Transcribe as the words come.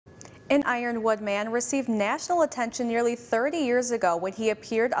An Ironwood man received national attention nearly 30 years ago when he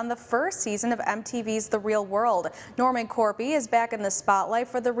appeared on the first season of MTV's The Real World. Norman Korpi is back in the spotlight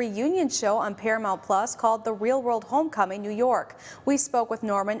for the reunion show on Paramount Plus called The Real World Homecoming, New York. We spoke with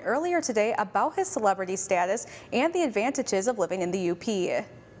Norman earlier today about his celebrity status and the advantages of living in the UP.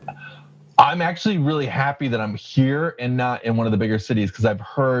 I'm actually really happy that I'm here and not in one of the bigger cities, because I've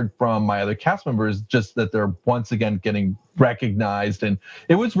heard from my other cast members just that they're once again getting recognized. And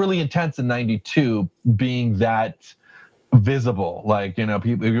it was really intense in '92 being that visible. Like,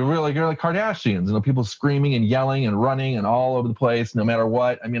 people, you're like Kardashians, people screaming and yelling and running and all over the place, no matter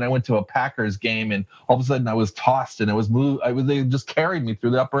what. I mean, I went to a Packers game and all of a sudden I was tossed and I was moved. They just carried me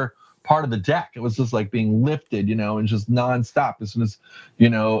through the upper part of the deck. It was just like being lifted, and just nonstop. As soon as,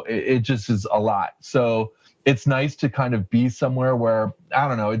 it just is a lot. So it's nice to kind of be somewhere where, I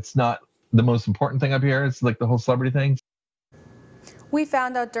don't know, it's not the most important thing up here. It's like the whole celebrity thing. We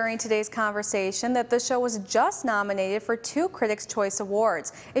found out during today's conversation that the show was just nominated for 2 Critics' Choice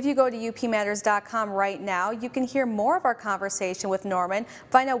Awards. If you go to upmatters.com right now, you can hear more of our conversation with Norman,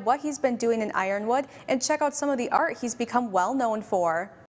 find out what he's been doing in Ironwood, and check out some of the art he's become well known for.